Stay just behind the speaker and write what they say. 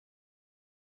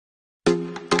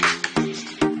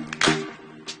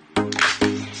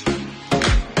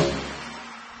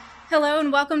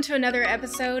and welcome to another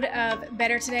episode of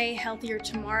Better Today, Healthier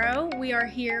Tomorrow. We are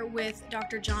here with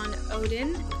Dr. John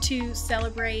Oden to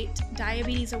celebrate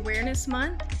Diabetes Awareness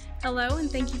Month. Hello,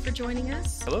 and thank you for joining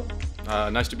us. Hello.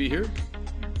 Nice to be here.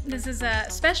 This is a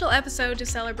special episode to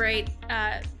celebrate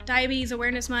Diabetes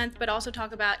Awareness Month, but also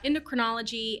talk about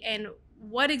endocrinology and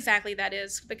what exactly that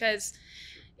is, because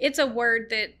it's a word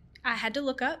that I had to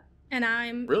look up. And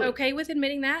I'm okay with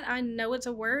admitting that. I know it's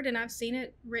a word and I've seen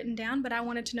it written down, but I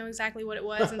wanted to know exactly what it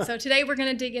was. And so today we're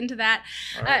going to dig into that.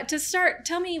 Right. To start,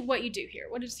 tell me what you do here.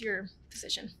 What is your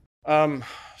position?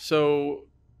 So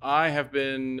I have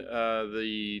been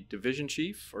the division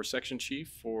chief or section chief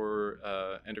for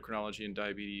endocrinology and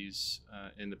diabetes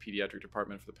in the pediatric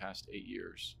department for the past 8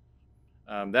 years.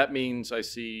 That means I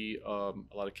see a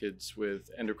lot of kids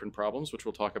with endocrine problems, which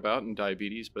we'll talk about, and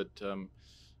diabetes, but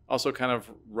also kind of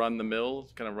run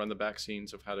the back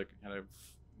scenes of how to kind of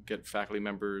get faculty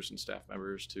members and staff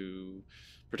members to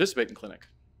participate in clinic.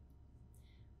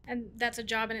 And that's a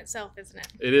job in itself, isn't it?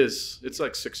 It is. It's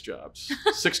like 6 jobs.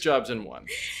 6 jobs in one.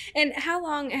 And how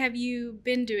long have you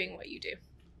been doing what you do?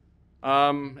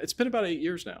 It's been about 8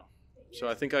 years now. So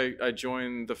I think I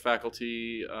joined the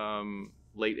faculty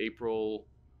late April,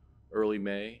 early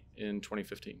May in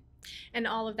 2015. And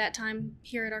all of that time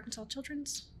here at Arkansas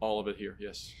Children's? All of it here,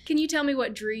 yes. Can you tell me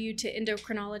what drew you to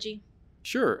endocrinology?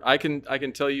 Sure. I can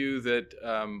tell you that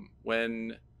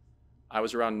when I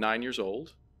was around 9 years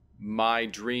old, my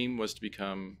dream was to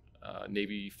become a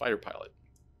Navy fighter pilot.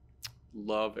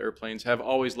 Love airplanes, have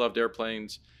always loved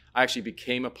airplanes. I actually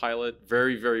became a pilot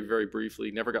very, very, very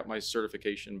briefly. Never got my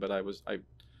certification, but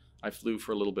I flew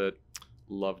for a little bit,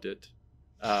 loved it.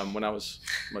 When I was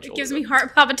much older. It gives me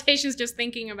heart palpitations just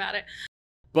thinking about it.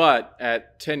 But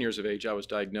at 10 years of age, I was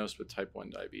diagnosed with type 1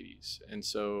 diabetes. And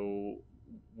so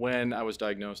when I was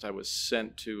diagnosed, I was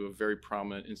sent to a very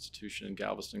prominent institution in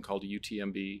Galveston called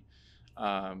UTMB.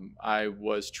 I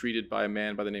was treated by a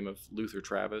man by the name of Luther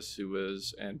Travis,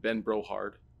 and Ben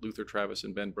Brohard. Luther Travis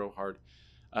and Ben Brohard.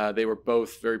 They were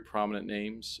both very prominent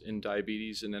names in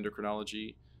diabetes and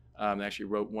endocrinology. They actually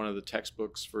wrote one of the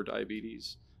textbooks for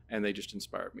diabetes. And they just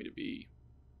inspired me to be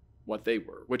what they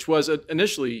were, which was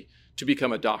initially to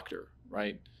become a doctor,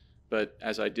 right? But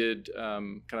as I did,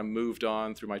 kind of moved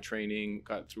on through my training,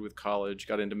 got through with college,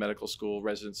 got into medical school,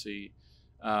 residency.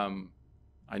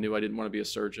 I knew I didn't want to be a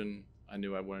surgeon. I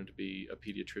knew I wanted to be a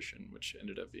pediatrician, which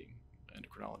ended up being an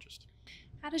endocrinologist.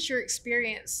 How does your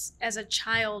experience as a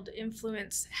child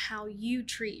influence how you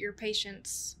treat your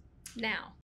patients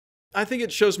now? I think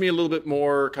it shows me a little bit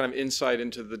more kind of insight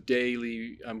into the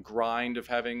daily grind of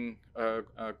having a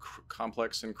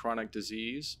complex and chronic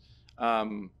disease.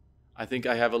 I think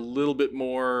I have a little bit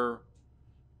more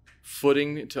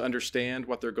footing to understand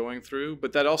what they're going through,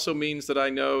 but that also means that I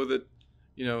know that,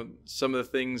 some of the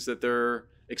things that they're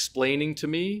explaining to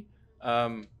me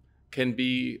can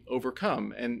be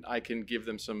overcome, and I can give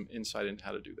them some insight into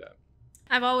how to do that.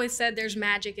 I've always said there's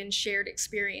magic in shared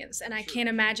experience, and I can't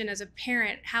imagine as a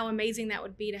parent how amazing that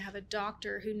would be to have a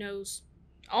doctor who knows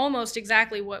almost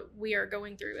exactly what we are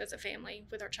going through as a family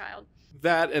with our child.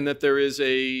 That, and that there is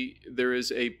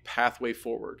a pathway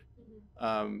forward.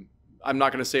 Mm-hmm. I'm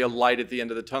not going to say a light at the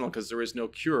end of the tunnel because there is no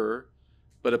cure,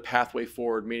 but a pathway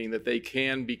forward, meaning that they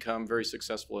can become very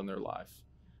successful in their life.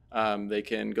 They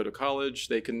can go to college,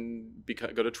 they can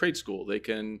go to trade school, they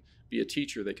can be a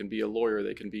teacher, they can be a lawyer,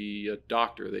 they can be a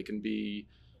doctor, they can be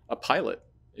a pilot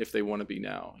if they want to be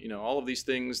now. All of these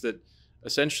things that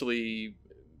essentially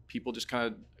people just kind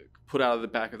of put out of the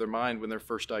back of their mind when they're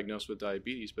first diagnosed with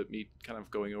diabetes, but me kind of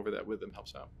going over that with them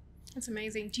helps out. That's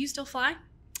amazing. Do you still fly?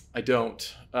 I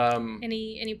don't.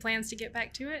 Any plans to get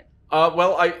back to it?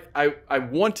 Well, I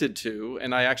wanted to,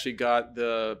 and I actually got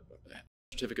the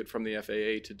certificate from the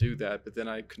FAA to do that, but then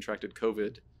I contracted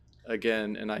COVID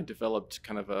again, and I developed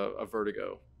kind of a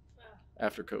vertigo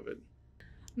after COVID.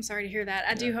 I'm sorry to hear that.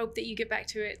 I do hope that you get back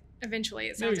to it eventually.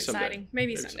 It sounds exciting.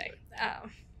 Maybe someday.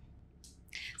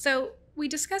 So we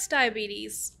discussed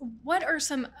diabetes. What are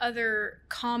some other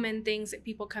common things that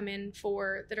people come in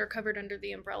for that are covered under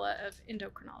the umbrella of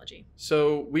endocrinology?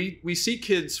 So we see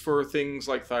kids for things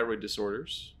like thyroid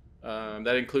disorders.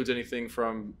 That includes anything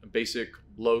from basic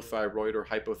low thyroid or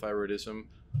hypothyroidism,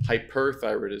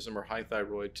 hyperthyroidism or high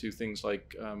thyroid, to things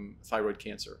like thyroid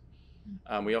cancer.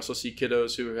 We also see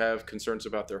kiddos who have concerns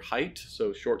about their height,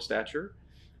 so short stature.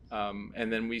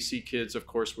 And then we see kids, of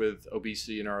course, with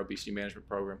obesity in our obesity management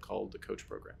program called the COACH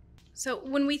program. So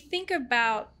when we think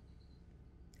about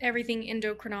everything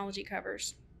endocrinology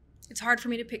covers, it's hard for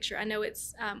me to picture. I know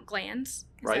it's glands.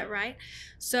 Is that right?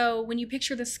 So when you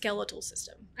picture the skeletal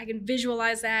system, I can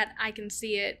visualize that. I can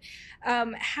see it.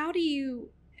 How do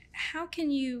you how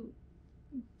can you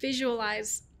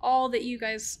visualize all that you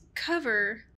guys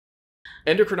cover?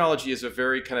 Endocrinology is a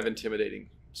very kind of intimidating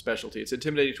specialty. It's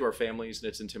intimidating to our families, and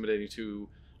it's intimidating to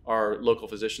our local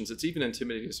physicians. It's even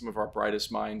intimidating to some of our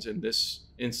brightest minds in this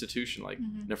institution, like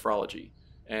nephrology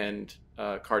and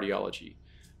cardiology.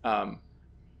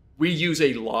 We use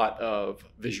a lot of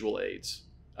visual aids.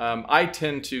 I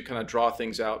tend to kind of draw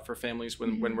things out for families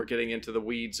when we're getting into the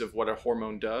weeds of what a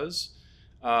hormone does.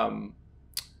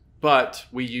 But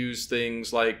we use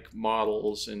things like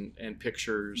models and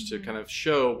pictures to kind of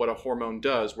show what a hormone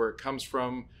does, where it comes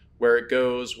from, where it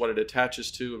goes, what it attaches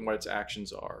to, and what its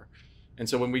actions are. And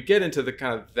so when we get into the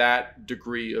kind of that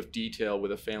degree of detail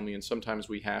with a family, and sometimes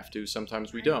we have to,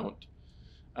 sometimes we don't,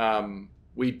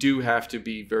 we do have to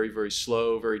be very, very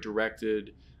slow, very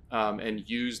directed, and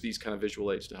use these kind of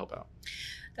visual aids to help out.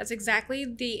 That's exactly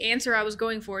the answer I was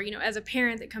going for. You know, as a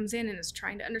parent that comes in and is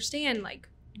trying to understand, like,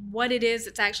 what it is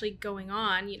that's actually going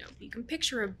on, you know, you can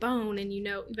picture a bone and you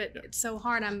know, but it's so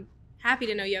hard. I'm happy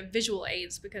to know you have visual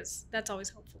aids because that's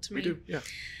always helpful to me. We do,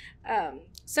 yeah.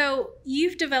 So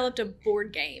you've developed a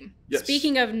board game. Yes.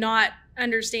 Speaking of not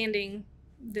understanding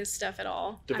this stuff at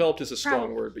all. Developed is a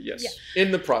strong word, but yes,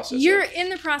 in the process. You're in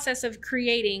the process of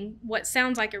creating what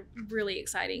sounds like a really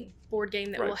exciting board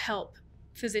game that will help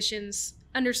physicians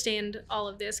understand all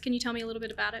of this. Can you tell me a little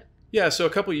bit about it? Yeah, so a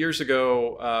couple of years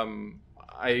ago,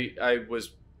 I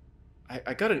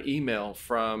got an email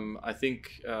from, I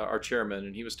think, our chairman,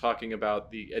 and he was talking about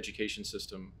the education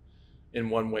system in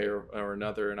one way or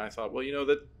another. And I thought, well, you know,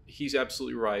 that he's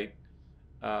absolutely right.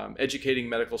 Educating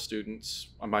medical students,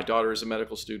 my daughter is a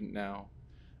medical student now,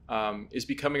 is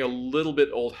becoming a little bit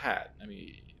old hat. I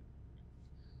mean,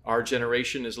 our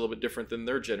generation is a little bit different than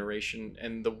their generation,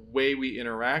 and the way we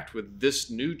interact with this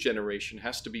new generation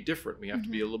has to be different. We have to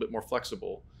be a little bit more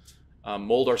flexible,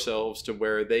 mold ourselves to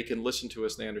where they can listen to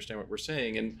us and they understand what we're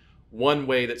saying. And one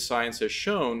way that science has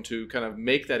shown to kind of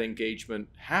make that engagement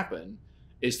happen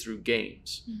is through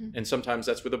games. And sometimes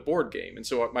that's with a board game. And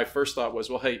so my first thought was,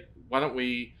 well, hey, why don't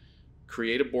we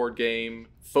create a board game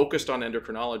focused on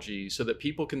endocrinology so that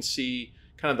people can see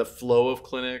kind of the flow of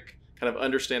clinic, kind of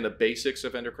understand the basics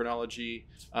of endocrinology,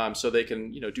 so they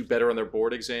can, you know, do better on their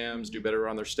board exams, do better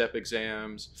on their step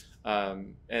exams,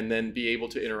 and then be able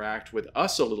to interact with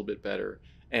us a little bit better.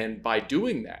 And by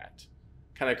doing that,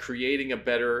 kind of creating a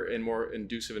better and more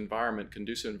conducive environment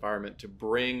to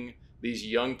bring these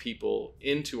young people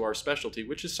into our specialty,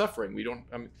 which is suffering. We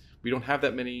don't have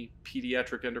that many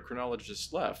pediatric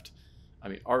endocrinologists left. I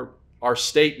mean, our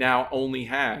state now only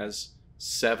has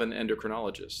 7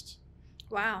 endocrinologists.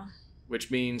 Wow. Which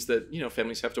means that, you know,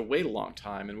 families have to wait a long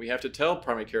time, and we have to tell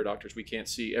primary care doctors we can't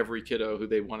see every kiddo who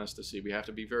they want us to see. We have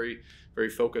to be very,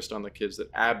 very focused on the kids that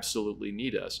absolutely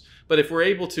need us. But if we're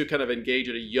able to kind of engage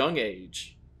at a young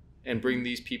age and bring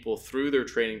these people through their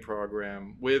training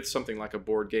program with something like a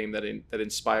board game that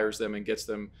inspires them and gets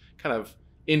them kind of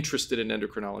interested in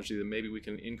endocrinology, then maybe we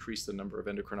can increase the number of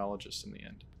endocrinologists in the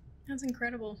end. That's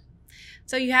incredible.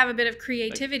 So you have a bit of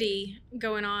creativity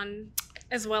going on,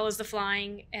 as well as the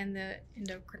flying and the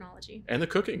endocrinology and the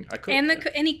cooking. I cook.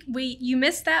 And you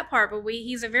missed that part, but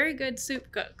he's a very good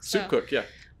soup cook. Soup cook, yeah.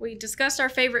 We discussed our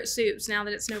favorite soups. Now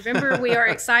that it's November, we are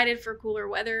excited for cooler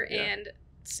weather and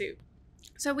soup.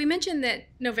 So we mentioned that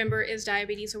November is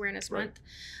Diabetes Awareness Month.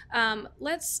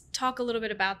 Let's talk a little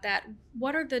bit about that.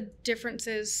 What are the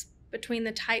differences between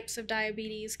the types of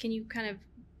diabetes? Can you kind of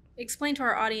explain to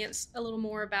our audience a little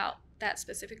more about that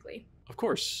specifically? Of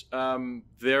course.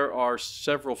 There are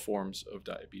several forms of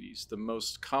diabetes. The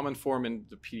most common form in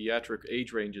the pediatric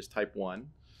age range is type 1.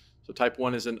 So type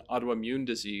 1 is an autoimmune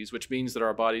disease, which means that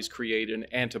our bodies create an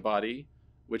antibody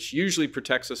which usually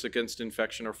protects us against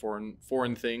infection or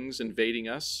foreign things invading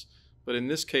us. But in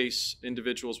this case,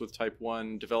 individuals with type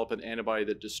 1 develop an antibody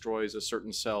that destroys a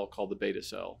certain cell called the beta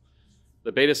cell.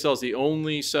 The beta cell is the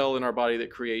only cell in our body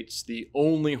that creates the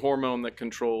only hormone that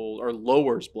controls or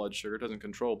lowers blood sugar. It doesn't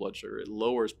control blood sugar, it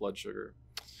lowers blood sugar.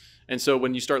 And so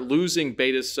when you start losing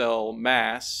beta cell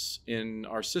mass in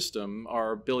our system,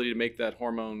 our ability to make that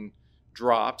hormone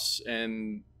drops,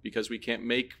 and because we can't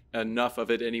make enough of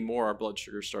it anymore, our blood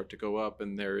sugars start to go up,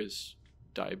 and there is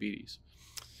diabetes.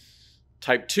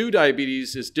 Type 2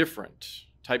 diabetes is different.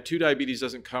 Type 2 diabetes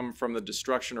doesn't come from the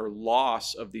destruction or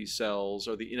loss of these cells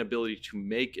or the inability to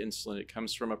make insulin. It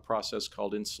comes from a process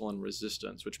called insulin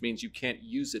resistance, which means you can't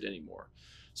use it anymore.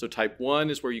 So type 1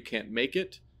 is where you can't make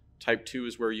it. Type 2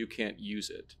 is where you can't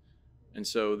use it. And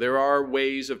so there are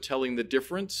ways of telling the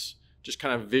difference, just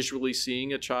kind of visually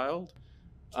seeing a child.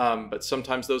 But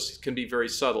sometimes those can be very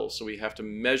subtle. So we have to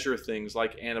measure things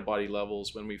like antibody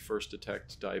levels when we first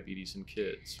detect diabetes in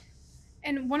kids.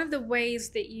 And one of the ways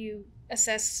that you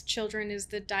assess children is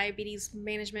the diabetes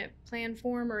management plan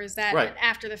form, or is that Right.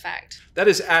 after the fact? That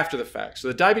is after the fact. So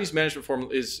the diabetes management form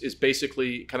is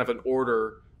basically kind of an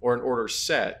order or an order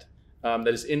set that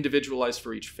is individualized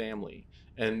for each family.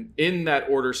 And in that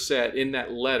order set, in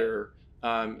that letter,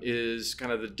 is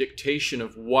kind of the dictation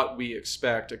of what we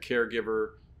expect a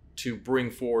caregiver to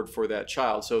bring forward for that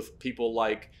child. So if people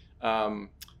like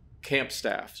camp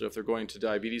staff, so if they're going to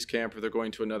diabetes camp or they're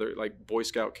going to another like Boy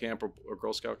Scout camp or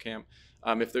Girl Scout camp,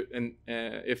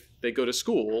 if they go to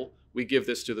school, we give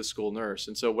this to the school nurse.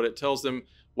 And so what it tells them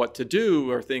what to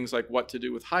do are things like what to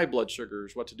do with high blood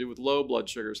sugars, what to do with low blood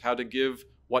sugars, how to give,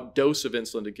 what dose of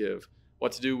insulin to give,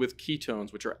 what to do with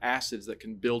ketones, which are acids that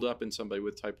can build up in somebody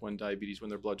with type 1 diabetes when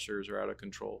their blood sugars are out of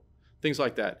control. Things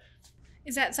like that.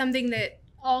 Is that something that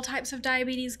all types of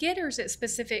diabetes get, or is it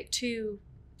specific to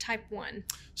type 1?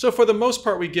 So for the most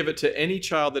part, we give it to any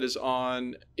child that is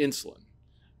on insulin.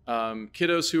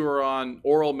 Kiddos who are on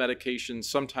oral medications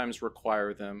sometimes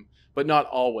require them, but not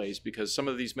always, because some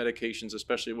of these medications,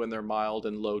 especially when they're mild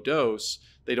and low dose,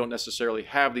 they don't necessarily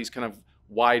have these kind of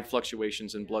wide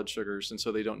fluctuations in blood sugars, and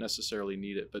so they don't necessarily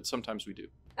need it, but sometimes we do.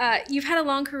 You've had a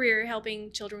long career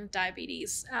helping children with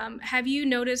diabetes. Have you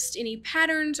noticed any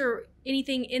patterns or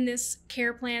anything in this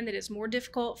care plan that is more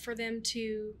difficult for them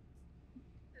to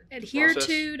adhere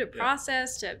to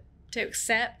process, to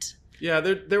accept? Yeah,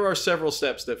 there are several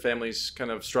steps that families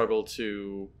kind of struggle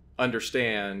to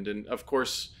understand. And of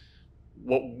course,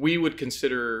 what we would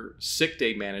consider sick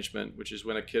day management, which is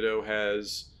when a kiddo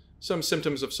has some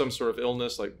symptoms of some sort of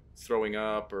illness like throwing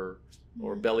up or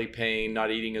belly pain, not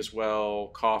eating as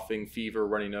well, coughing, fever,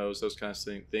 runny nose, those kinds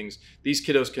of things. These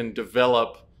kiddos can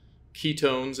develop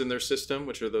ketones in their system,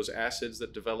 which are those acids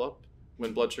that develop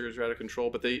when blood sugars are out of control,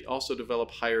 but they also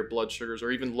develop higher blood sugars or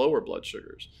even lower blood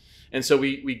sugars. And so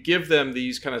we give them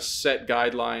these kind of set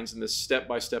guidelines and this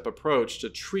step-by-step approach to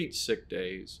treat sick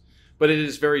days. But it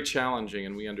is very challenging,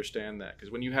 and we understand that.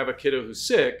 Because when you have a kiddo who's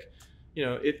sick, you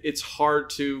know, it's hard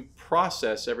to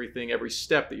process everything, every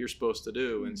step that you're supposed to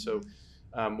do. And so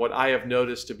what I have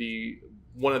noticed to be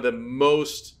one of the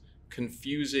most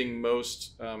confusing,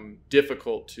 most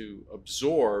difficult to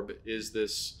absorb is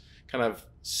this kind of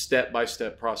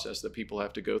step-by-step process that people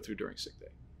have to go through during sick day.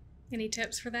 Any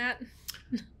tips for that?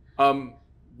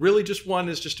 Really just one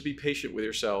is just to be patient with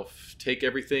yourself. Take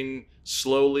everything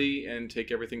slowly and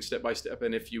take everything step by step.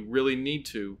 And if you really need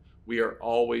to, we are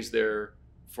always there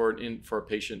for a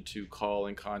patient to call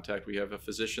and contact. We have a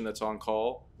physician that's on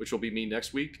call, which will be me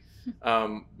next week.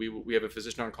 We have a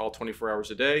physician on call 24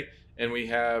 hours a day, and we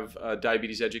have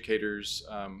diabetes educators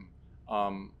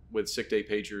with sick day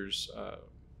pagers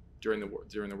during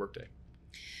the workday.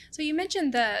 So you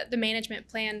mentioned the management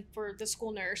plan for the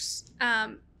school nurse.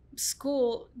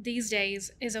 School these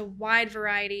days is a wide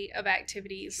variety of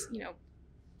activities, Sure. You know,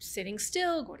 sitting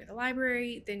still, going to the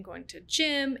library, then going to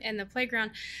gym and the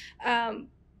playground.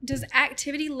 Does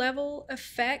activity level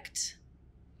affect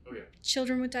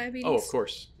children with diabetes? Oh, of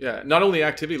course. Yeah. Not only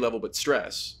activity level, but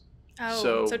stress.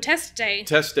 Oh, so test day.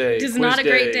 Test day. Is not a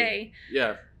great day.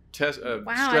 Yeah.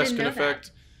 Wow, Stress can affect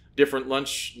that. different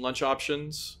lunch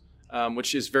options,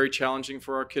 which is very challenging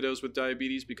for our kiddos with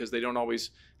diabetes because they don't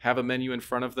always have a menu in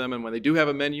front of them. And when they do have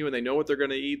a menu and they know what they're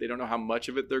going to eat, they don't know how much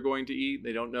of it they're going to eat.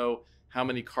 They don't know how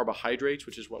many carbohydrates,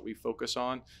 which is what we focus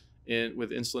on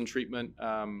with insulin treatment,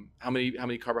 how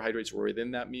many carbohydrates were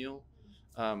within that meal.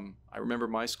 I remember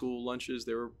my school lunches,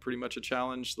 they were pretty much a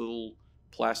challenge, the little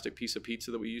plastic piece of pizza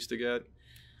that we used to get.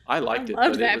 I liked it. I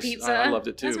loved that pizza. I loved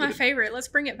it too. That's my favorite. Let's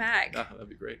bring it back. That'd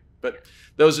be great. But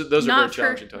those are very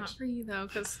challenging times. Not for you though,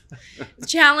 because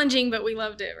it's challenging, but we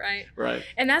loved it, right? Right.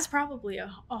 And that's probably a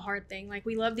hard thing. Like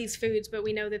we love these foods, but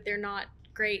we know that they're not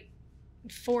great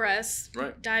for us,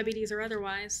 right? Diabetes or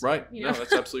otherwise. Right. You know? No,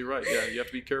 that's absolutely right. Yeah, you have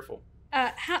to be careful.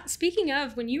 Speaking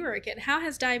of when you were a kid, how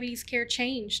has diabetes care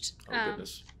changed? Oh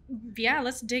goodness. Yeah,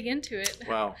 let's dig into it.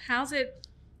 Wow. How's it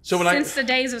since the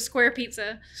days of square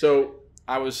pizza? So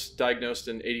I was diagnosed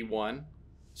in 81.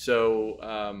 So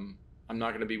I'm not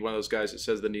going to be one of those guys that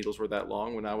says the needles were that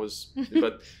long when I was,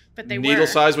 but they needle were.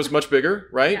 size was much bigger,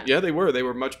 right? Yeah, they were. They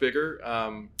were much bigger.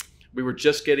 We were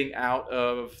just getting out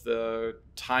of the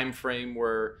time frame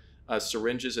where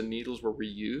syringes and needles were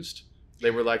reused.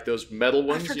 They were like those metal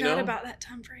ones, I forgot about that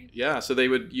time frame. Yeah, so they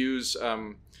would use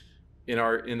in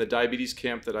the diabetes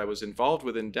camp that I was involved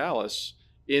with in Dallas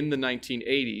in the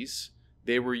 1980s.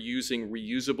 They were using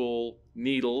reusable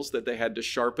needles that they had to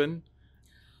sharpen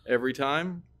every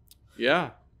time.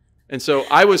 Yeah, and so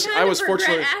I was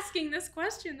fortunately asking this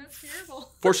question. That's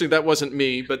terrible. Fortunately, that wasn't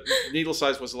me, but needle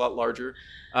size was a lot larger.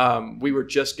 We were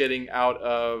just getting out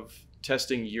of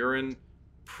testing urine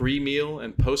pre-meal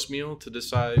and post-meal to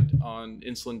decide on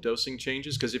insulin dosing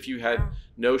changes? Because if you had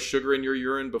no sugar in your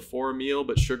urine before a meal,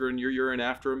 but sugar in your urine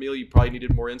after a meal, you probably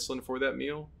needed more insulin for that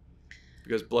meal,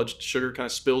 because blood sugar kind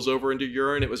of spills over into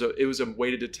urine. It was a way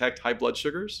to detect high blood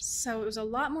sugars. So it was a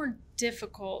lot more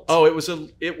difficult. Oh, it was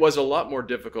a lot more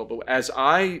difficult. But as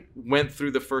I went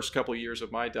through the first couple of years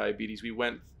of my diabetes, we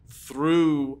went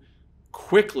through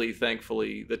quickly,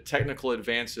 thankfully, the technical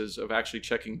advances of actually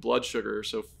checking blood sugar.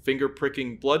 So finger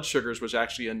pricking blood sugars was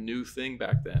actually a new thing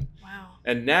back then. Wow.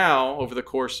 And now, over the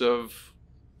course of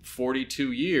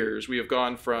 42 years, we have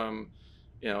gone from,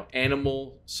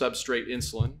 animal substrate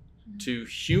insulin to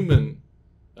human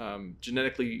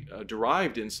genetically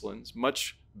derived insulins,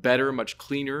 much better, much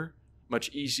cleaner, much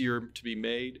easier to be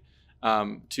made,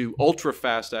 to ultra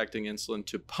fast acting insulin,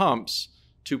 to pumps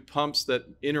that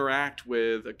interact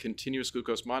with a continuous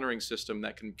glucose monitoring system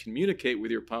that can communicate with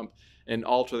your pump and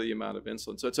alter the amount of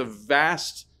insulin. So it's a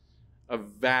vast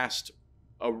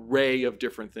array of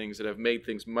different things that have made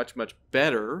things much, much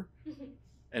better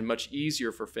and much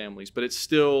easier for families. But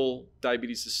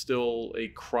diabetes is still a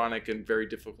chronic and very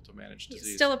difficult to manage disease.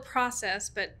 It's still a process,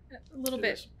 but a little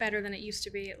bit better than it used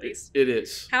to be, at least. It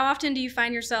is. How often do you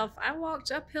find yourself, I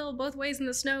walked uphill both ways in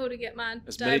the snow to get my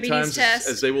as diabetes many times test.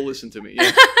 as they will listen to me. Yeah.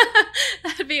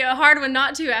 That'd be a hard one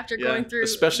not to after going through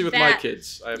especially with my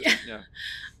kids.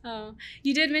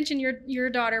 You did mention your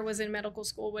daughter was in medical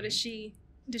school. Does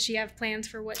she have plans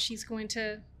for what she's going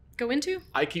to go into?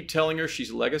 I keep telling her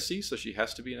she's legacy, so she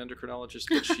has to be an endocrinologist,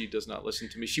 but she does not listen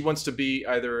to me. She wants to be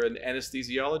either an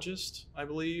anesthesiologist, I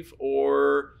believe,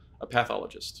 or a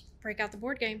pathologist. Break out the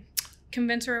board game.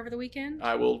 Convince her over the weekend.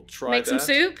 I will try Make that. some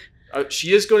soup.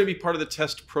 She is going to be part of the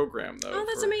test program, though. Oh,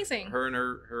 that's amazing. Her and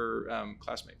her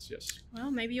classmates, yes.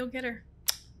 Well, maybe you'll get her.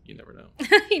 You never know.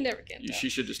 You never can. She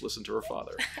should just listen to her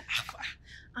father.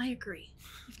 I agree.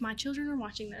 If my children are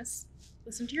watching this,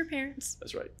 listen to your parents.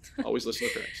 That's right. Always listen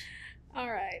to parents.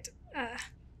 All right.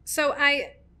 So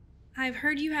I've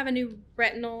heard you have a new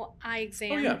retinal eye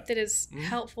exam that is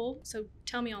helpful. So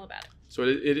tell me all about it. So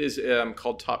it is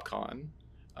called TopCon.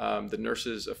 The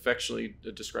nurses affectionately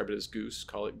describe it as Goose.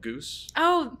 Call it Goose.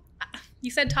 Oh,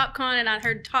 you said TopCon and I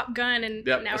heard Top Gun, and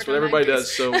now that's what everybody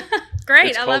does. So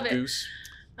great, I love it. Goose.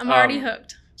 I'm already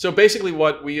hooked. So basically,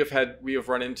 what we have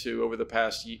run into over the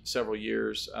past several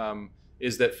years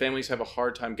is that families have a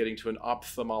hard time getting to an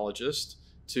ophthalmologist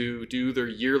to do their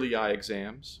yearly eye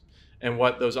exams. And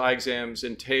what those eye exams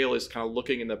entail is kind of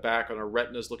looking in the back on our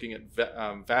retinas, looking at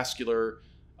vascular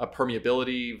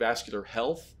permeability, vascular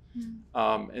health.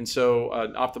 And so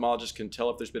an ophthalmologist can tell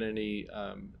if there's been any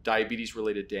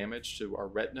diabetes-related damage to our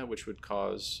retina, which would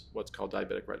cause what's called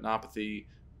diabetic retinopathy,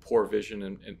 poor vision,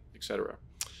 and et cetera.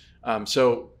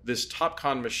 So this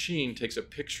TopCon machine takes a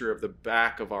picture of the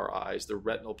back of our eyes, the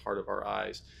retinal part of our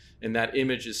eyes, and that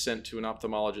image is sent to an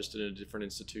ophthalmologist in a different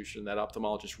institution. That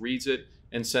ophthalmologist reads it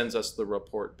and sends us the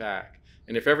report back.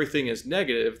 And if everything is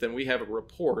negative, then we have a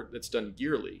report that's done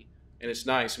yearly, and it's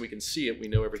nice. We can see it. We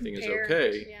know everything is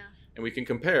okay, and we can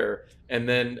compare. And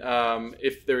then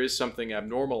if there is something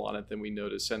abnormal on it, then we know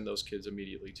to send those kids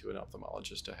immediately to an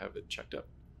ophthalmologist to have it checked up.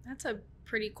 That's a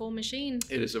pretty cool machine.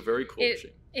 It is a very cool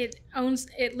machine.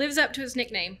 It lives up to its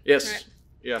nickname. Yes. Right?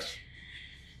 Yes.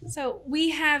 So we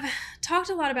have talked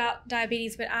a lot about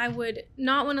diabetes, but I would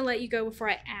not want to let you go before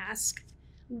I ask.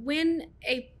 When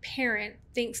a parent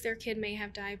thinks their kid may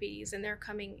have diabetes and they're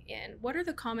coming in, what are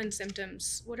the common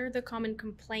symptoms? What are the common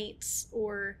complaints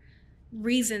or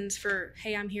reasons for,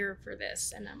 hey, I'm here for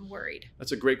this and I'm worried?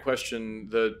 That's a great question.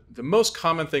 The most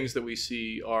common things that we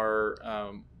see are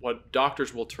what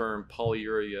doctors will term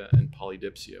polyuria and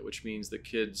polydipsia, which means the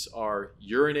kids are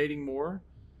urinating more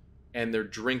and they're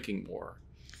drinking more.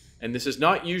 And this is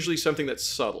not usually something that's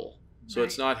subtle. So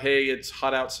It's not, hey, it's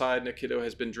hot outside and a kiddo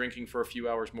has been drinking for a few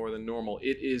hours more than normal.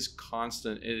 It is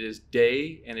constant. It is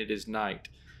day and it is night.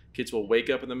 Kids will wake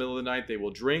up in the middle of the night. They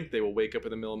will drink. They will wake up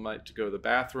in the middle of the night to go to the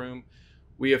bathroom.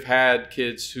 We have had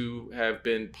kids who have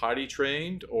been potty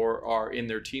trained or are in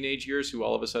their teenage years who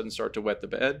all of a sudden start to wet the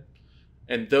bed.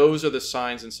 And those are the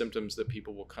signs and symptoms that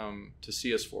people will come to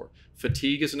see us for.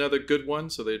 Fatigue is another good one.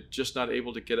 So they're just not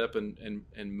able to get up and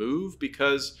move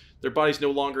because their body's no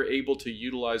longer able to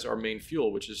utilize our main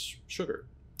fuel, which is sugar.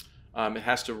 It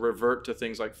has to revert to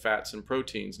things like fats and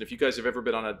proteins. And if you guys have ever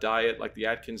been on a diet like the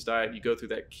Atkins diet, you go through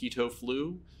that keto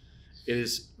flu. It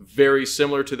is very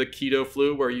similar to the keto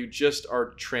flu where you just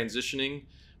are transitioning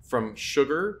from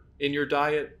sugar in your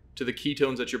diet to the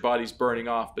ketones that your body's burning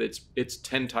off, but it's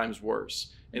 10 times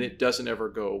worse and it doesn't ever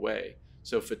go away.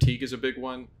 So fatigue is a big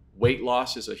one. Weight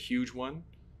loss is a huge one.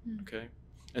 Okay.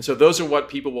 And so those are what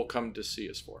people will come to see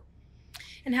us for.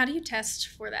 And how do you test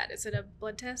for that? Is it a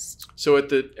blood test? So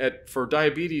for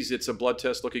diabetes, it's a blood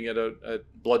test looking at a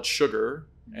blood sugar,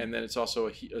 and then it's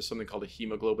also something called a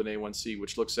hemoglobin A1C,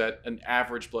 which looks at an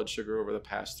average blood sugar over the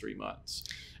past 3 months.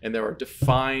 And there are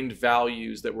defined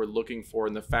values that we're looking for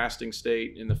in the fasting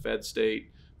state, in the fed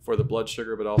state for the blood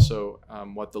sugar, but also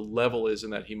what the level is in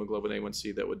that hemoglobin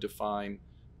A1C that would define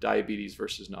diabetes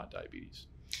versus not diabetes.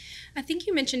 I think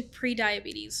you mentioned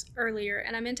pre-diabetes earlier,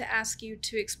 and I meant to ask you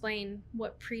to explain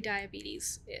what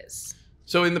pre-diabetes is.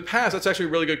 So in the past, that's actually a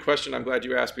really good question. I'm glad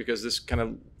you asked, because this kind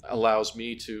of allows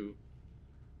me to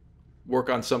work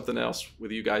on something else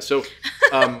with you guys. So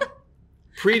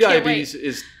pre-diabetes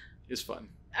is fun.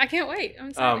 I can't wait. I'm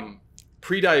excited.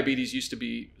 Pre-diabetes used to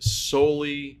be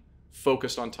solely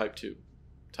focused on type 2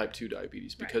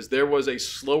 diabetes, because there was a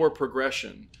slower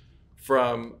progression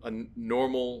from a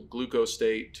normal glucose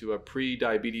state to a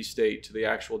pre-diabetes state to the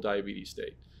actual diabetes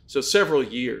state. So several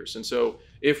years. And so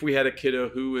if we had a kiddo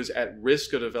who is at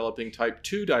risk of developing type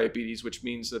 2 diabetes, which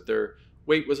means that their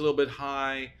weight was a little bit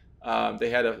high,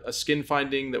 they had a skin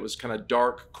finding that was kind of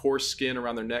dark, coarse skin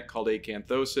around their neck called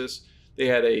acanthosis, they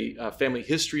had a family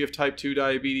history of type 2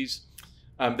 diabetes,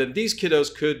 then these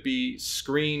kiddos could be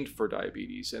screened for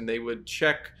diabetes, and they would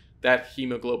check that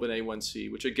hemoglobin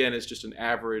A1C, which again is just an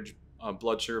average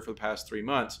blood sugar for the past 3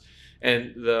 months.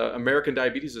 And the American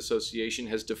Diabetes Association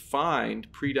has defined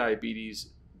prediabetes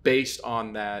based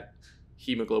on that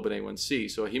hemoglobin A1C.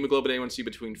 So a hemoglobin A1C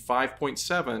between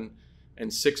 5.7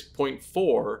 and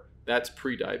 6.4, that's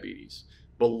prediabetes.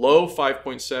 Below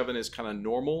 5.7 is kind of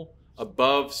normal.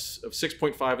 Above of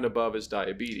 6.5 and above is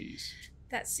diabetes.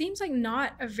 That seems like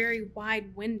not a very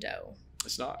wide window.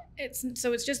 It's not. It's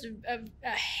just a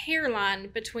hairline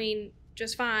between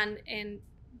just fine and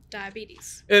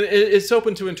diabetes. And it's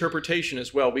open to interpretation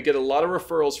as well. We get a lot of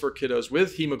referrals for kiddos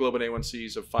with hemoglobin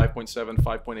A1Cs of 5.7,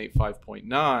 5.8,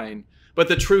 5.9. But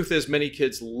the truth is many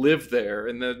kids live there,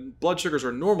 and the blood sugars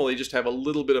are normal. They just have a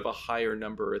little bit of a higher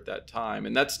number at that time.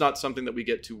 And that's not something that we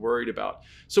get too worried about.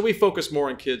 So we focus more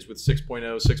on kids with 6.0,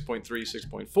 6.3,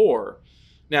 6.4.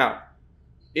 Now,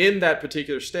 in that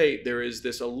particular state, there is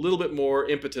this a little bit more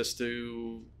impetus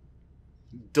to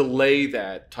delay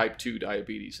that type 2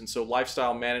 diabetes. And so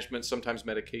lifestyle management, sometimes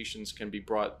medications can be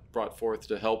brought forth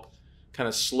to help kind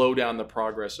of slow down the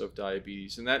progress of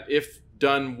diabetes. And that, if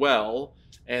done well,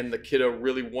 and the kiddo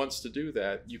really wants to do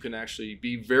that, you can actually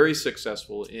be very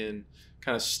successful in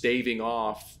kind of staving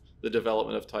off the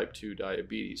development of type 2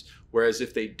 diabetes. Whereas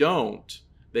if they don't,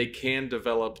 they can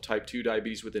develop type 2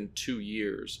 diabetes within 2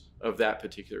 years of that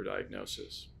particular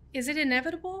diagnosis. Is it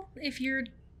inevitable if you're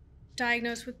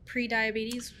diagnosed with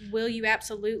pre-diabetes? Will you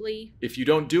absolutely? If you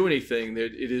don't do anything,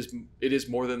 it is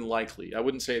more than likely. I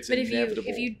wouldn't say it's inevitable.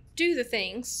 If you do the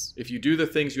things. If you do the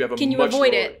things, you have a can you much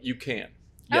avoid lower, it? You can.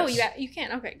 Oh, Yes. you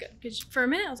can. Okay, good. Because for a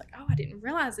minute I was like, oh, I didn't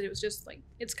realize that it was just like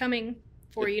it's coming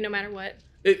for you no matter what.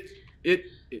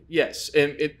 Yes,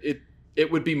 and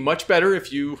it would be much better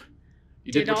if you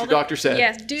did what your doctor said.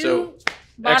 Yes, so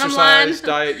bottom exercise, line.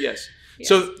 diet, yes. Yes.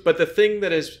 So, but the thing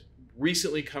that has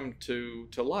recently come to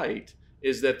light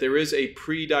is that there is a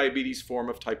pre-diabetes form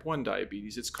of type 1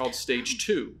 diabetes. It's called stage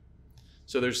 2.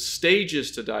 So there's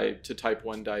stages to type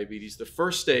 1 diabetes. The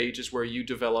first stage is where you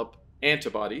develop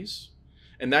antibodies,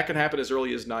 and that can happen as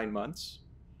early as 9 months.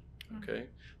 Okay,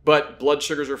 but blood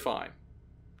sugars are fine.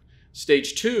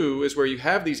 Stage 2 is where you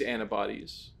have these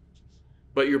antibodies,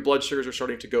 but your blood sugars are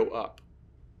starting to go up.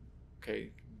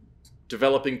 Okay,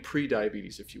 developing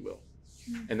pre-diabetes, if you will.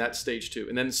 And that's stage 2.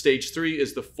 And then stage 3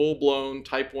 is the full-blown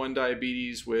type 1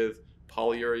 diabetes with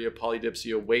polyuria,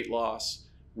 polydipsia, weight loss,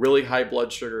 really high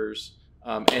blood sugars,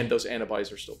 and those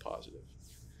antibodies are still positive.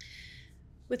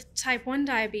 With type 1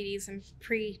 diabetes and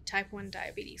pre-type 1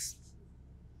 diabetes,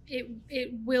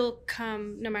 it will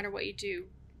come no matter what you do.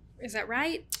 Is that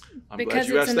right? Because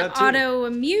it's an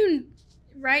autoimmune,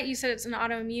 right? You said it's an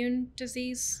autoimmune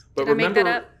disease. But Did remember, I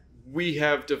make that up? we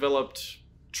have developed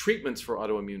treatments for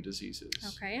autoimmune diseases.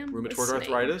 Okay, I'm rheumatoid listening.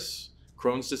 arthritis,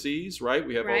 Crohn's disease, right?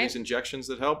 We have all Right. these injections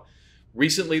that help.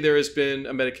 Recently, there has been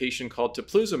a medication called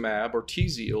teplizumab or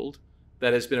Tzield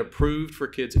that has been approved for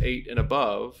kids 8 and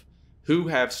above who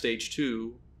have stage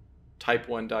 2 type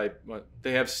 1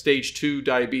 they have stage 2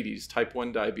 diabetes, type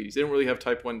 1 diabetes. They don't really have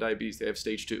type 1 diabetes, they have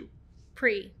stage 2.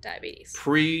 Pre-diabetes.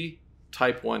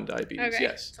 Pre-type 1 diabetes, Okay.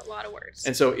 yes. It's a lot of words.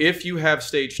 And so if you have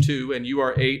stage 2 and you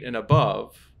are 8 and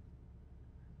above,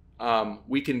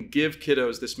 we can give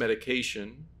kiddos this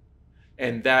medication,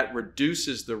 and that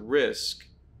reduces the risk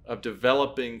of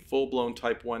developing full-blown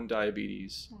type 1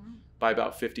 diabetes by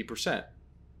about 50%.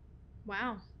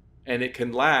 Wow. And it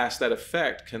can last, that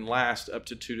effect can last up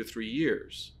to 2 to 3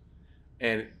 years.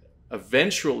 And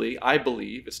eventually, I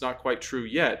believe, it's not quite true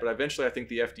yet, but eventually I think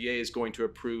the FDA is going to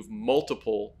approve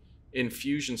multiple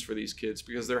infusions for these kids,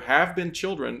 because there have been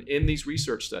children in these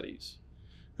research studies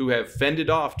who have fended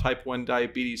off type 1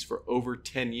 diabetes for over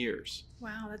 10 years.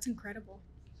 Wow, that's incredible.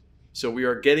 So we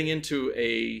are getting into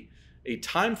a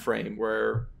time frame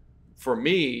where, for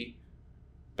me,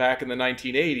 back in the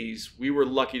 1980s, we were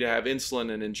lucky to have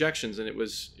insulin and injections, and it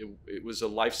was a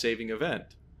life-saving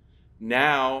event.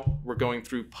 Now we're going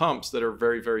through pumps that are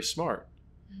very, very smart.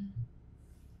 Mm-hmm.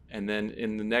 And then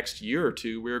in the next year or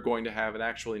two, we're going to have an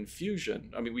actual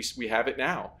infusion. I mean, we have it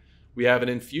now. We have an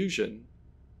infusion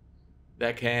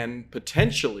that can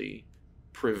potentially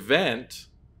prevent,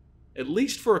 at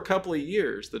least for a couple of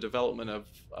years, the development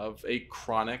of a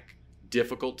chronic,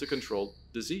 difficult to control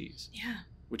disease. Yeah.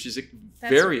 Which is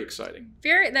very exciting.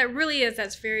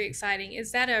 That's very exciting.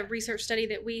 Is that a research study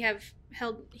that we have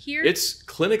held here? It's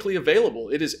clinically available.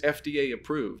 It is FDA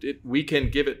approved. We can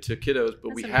give it to kiddos,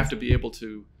 but we have to be able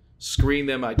to screen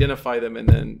them, identify them, and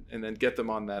then get them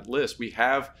on that list. We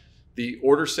have the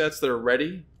order sets that are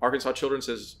ready. Arkansas Children's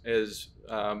has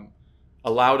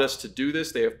allowed us to do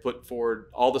this. They have put forward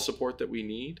all the support that we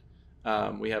need.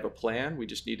 We have a plan. We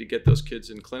just need to get those kids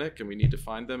in clinic, and we need to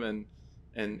find them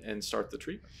and start the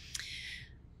treatment.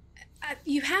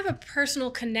 You have a personal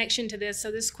connection to this,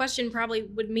 so this question probably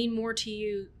would mean more to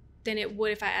you than it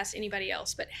would if I asked anybody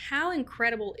else. But how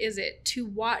incredible is it to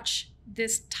watch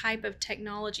this type of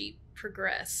technology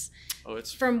progress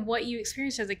from what you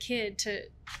experienced as a kid to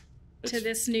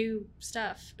this new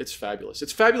stuff? It's fabulous.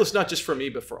 It's fabulous not just for me,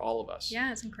 but for all of us.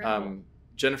 Yeah, it's incredible.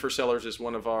 Jennifer Sellers is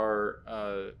one of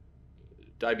our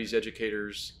diabetes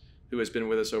educators who has been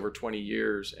with us over 20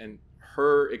 years, and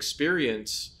her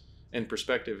experience and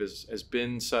perspective has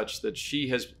been such that she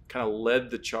has kind of led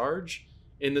the charge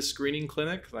in the screening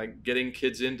clinic, like getting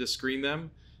kids in to screen them.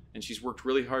 And she's worked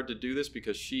really hard to do this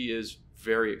because she is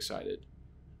very excited.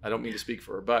 I don't mean to speak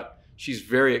for her, but she's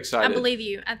very excited. I believe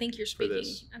you. I think you're speaking.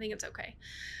 I think it's okay.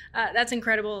 That's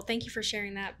incredible. Thank you for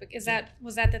sharing that.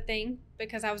 Was that the thing?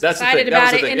 Because I was excited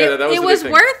about it, and it was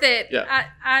worth it. Yeah.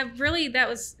 That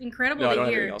was incredible to hear. I don't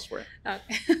have anything else for you.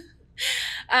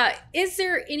 Okay. Is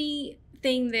there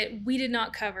anything that we did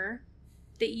not cover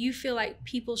that you feel like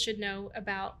people should know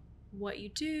about what you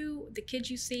do, the kids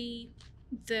you see,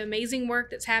 the amazing work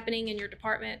that's happening in your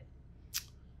department?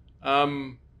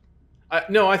 I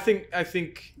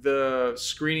think the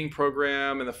screening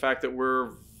program and the fact that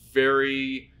we're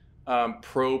very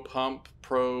pro pump,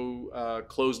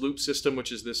 closed loop system,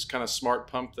 which is this kind of smart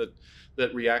pump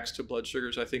that reacts to blood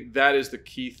sugars. I think that is the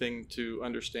key thing to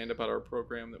understand about our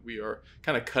program, that we are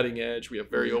kind of cutting edge. We have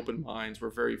very open minds.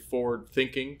 We're very forward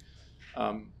thinking.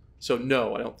 So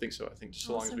no, I don't think so. I think just as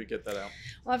long as we get that out.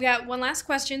 Well, I've got one last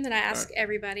question that I ask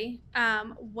everybody.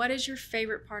 What is your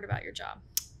favorite part about your job?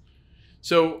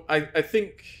 So I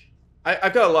think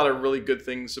I've got a lot of really good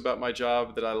things about my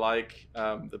job that I like.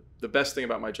 The best thing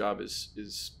about my job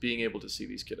is being able to see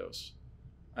these kiddos.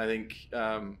 I think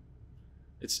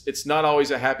it's not always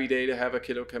a happy day to have a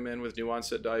kiddo come in with new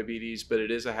onset diabetes, but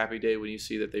it is a happy day when you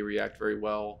see that they react very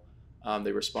well,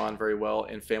 they respond very well,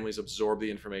 and families absorb the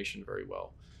information very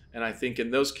well. And I think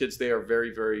in those kids, they are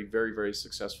very, very, very, very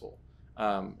successful.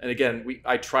 And again,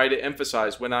 I try to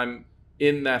emphasize when I'm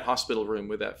in that hospital room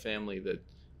with that family that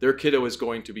their kiddo is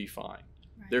going to be fine.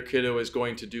 Right. Their kiddo is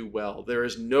going to do well. There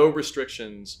is no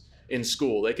restrictions in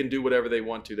school. They can do whatever they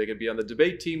want to. They can be on the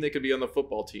debate team. They can be on the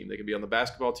football team. They can be on the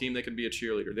basketball team. They can be a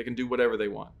cheerleader. They can do whatever they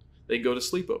want. They can go to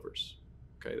sleepovers.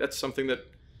 Okay, that's something that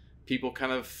people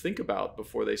kind of think about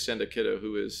before they send a kiddo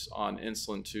who is on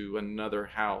insulin to another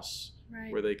house. Right.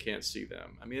 Where they can't see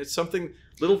them. I mean, it's something,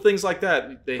 little things like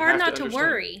that. They hard have to not to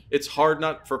worry. It's hard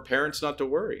for parents not to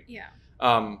worry. Yeah.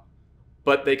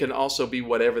 But they can also be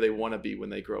whatever they want to be when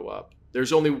they grow up.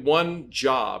 There's only one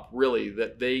job, really,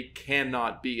 that they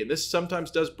cannot be. And this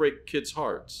sometimes does break kids'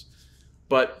 hearts.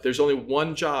 But there's only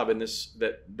one job in this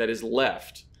that is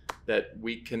left that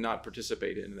we cannot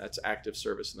participate in, and that's active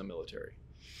service in the military.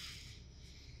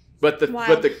 But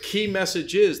the key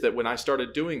message is that when I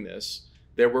started doing this,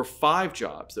 there were 5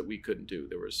 jobs that we couldn't do.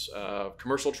 There was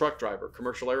commercial truck driver,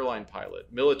 commercial airline pilot,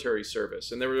 military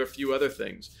service, and there were a few other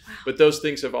things. Wow. But those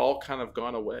things have all kind of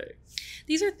gone away.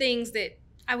 These are things that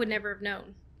I would never have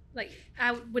known. Like,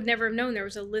 I would never have known there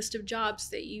was a list of jobs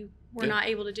that you were not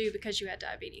able to do because you had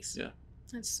diabetes. Yeah.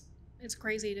 It's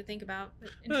crazy to think about, but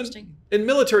interesting. In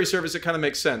military service, it kind of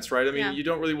makes sense, right? I mean, you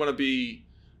don't really want to be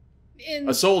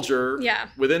a soldier Yeah.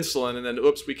 with insulin, and then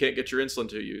oops, we can't get your insulin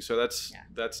to you. So that's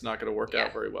not going to work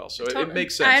out very well. So it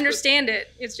makes sense. I understand it.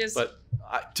 It's just. But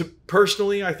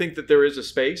personally, I think that there is a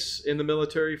space in the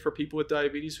military for people with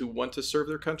diabetes who want to serve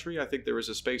their country. I think there is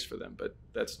a space for them, but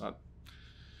that's not.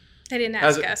 They didn't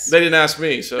ask us. They didn't ask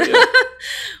me, so yeah.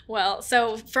 Well,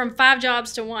 so from 5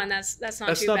 jobs to 1, that's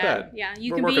not too bad. Yeah,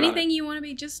 you can be anything you want to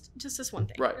be, just this one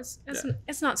thing. Right.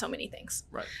 It's not so many things.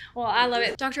 Right. Well, I love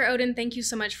it. Dr. Oden, thank you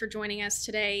so much for joining us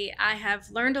today. I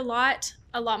have learned a lot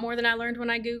more than I learned when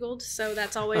I Googled, so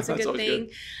that's always a good thing.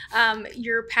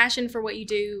 Your passion for what you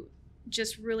do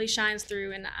just really shines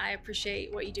through, and I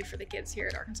appreciate what you do for the kids here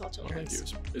at Arkansas Children's.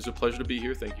 Thank you. It's a pleasure to be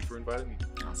here. Thank you for inviting me.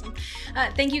 Awesome.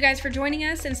 Thank you guys for joining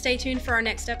us, and stay tuned for our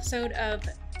next episode of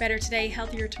Better Today,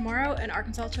 Healthier Tomorrow, an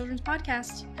Arkansas Children's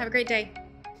podcast. Have a great day.